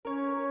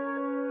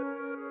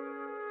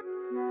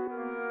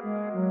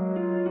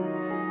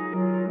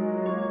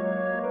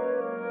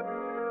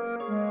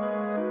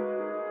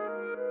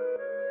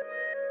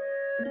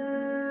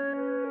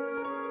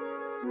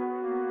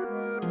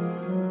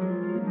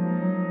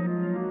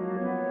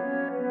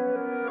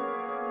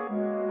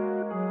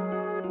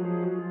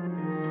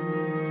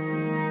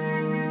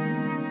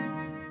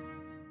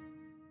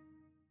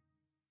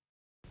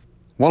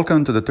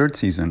Welcome to the third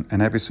season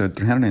and episode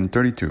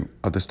 332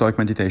 of the Stoic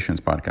Meditations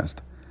podcast,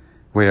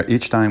 where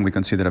each time we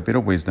consider a bit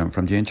of wisdom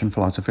from the ancient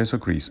philosophers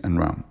of Greece and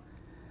Rome.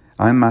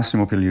 I'm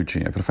Massimo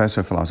Pigliucci, a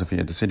professor of philosophy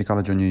at the City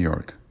College of New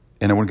York,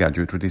 and I will guide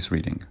you through this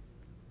reading.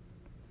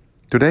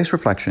 Today's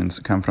reflections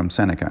come from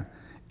Seneca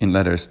in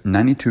letters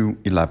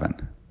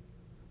 92:11.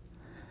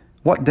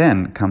 What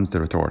then, comes the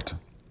retort?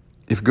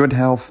 If good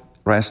health,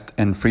 rest,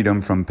 and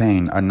freedom from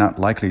pain are not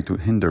likely to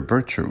hinder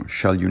virtue,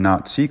 shall you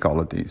not seek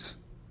all of these?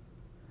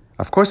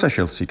 Of course I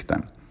shall seek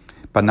them,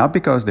 but not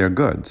because they are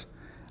goods.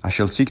 I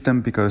shall seek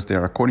them because they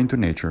are according to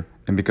nature,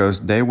 and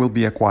because they will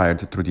be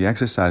acquired through the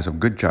exercise of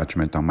good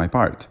judgment on my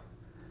part.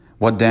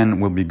 What then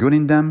will be good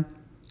in them?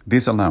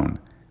 This alone,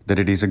 that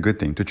it is a good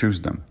thing to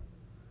choose them.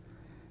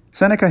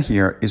 Seneca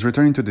here is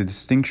returning to the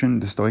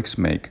distinction the Stoics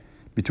make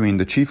between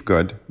the chief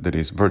good, that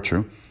is,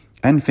 virtue,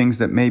 and things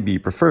that may be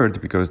preferred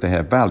because they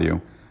have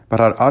value, but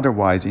are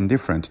otherwise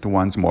indifferent to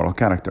one's moral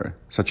character,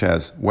 such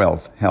as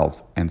wealth,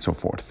 health, and so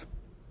forth.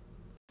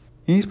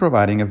 He is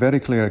providing a very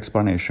clear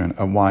explanation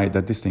of why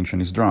that distinction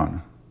is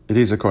drawn. It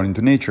is according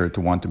to nature to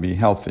want to be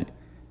healthy,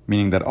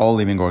 meaning that all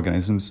living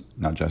organisms,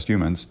 not just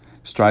humans,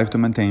 strive to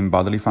maintain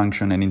bodily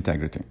function and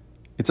integrity.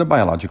 It's a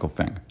biological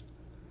thing.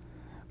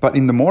 But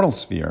in the moral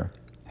sphere,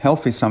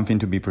 health is something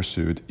to be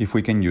pursued if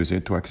we can use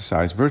it to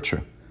exercise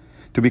virtue,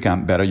 to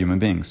become better human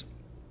beings.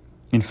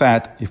 In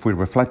fact, if we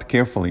reflect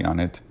carefully on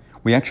it,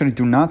 we actually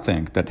do not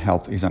think that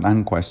health is an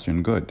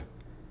unquestioned good.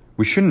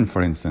 We shouldn't,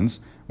 for instance,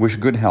 wish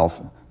good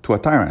health to a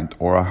tyrant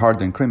or a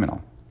hardened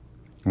criminal.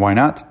 Why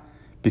not?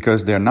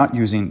 Because they are not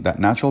using that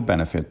natural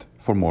benefit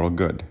for moral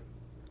good.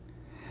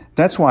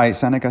 That's why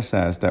Seneca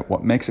says that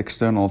what makes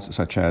externals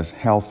such as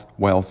health,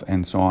 wealth,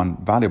 and so on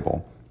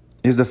valuable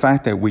is the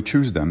fact that we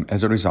choose them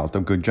as a result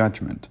of good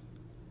judgment.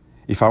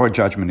 If our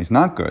judgment is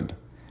not good,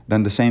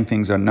 then the same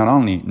things are not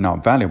only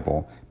not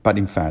valuable, but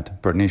in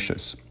fact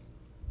pernicious.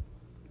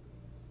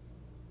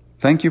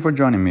 Thank you for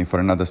joining me for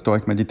another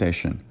Stoic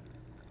meditation.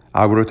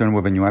 I will return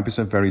with a new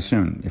episode very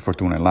soon, if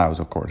Fortuna allows,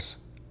 of course.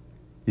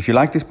 If you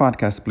like this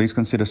podcast, please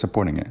consider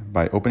supporting it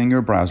by opening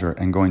your browser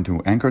and going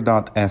to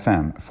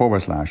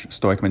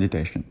anchor.fm/Stoic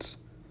Meditations.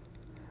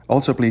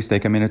 Also, please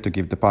take a minute to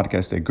give the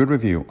podcast a good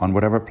review on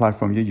whatever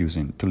platform you're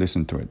using to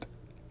listen to it.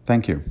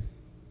 Thank you.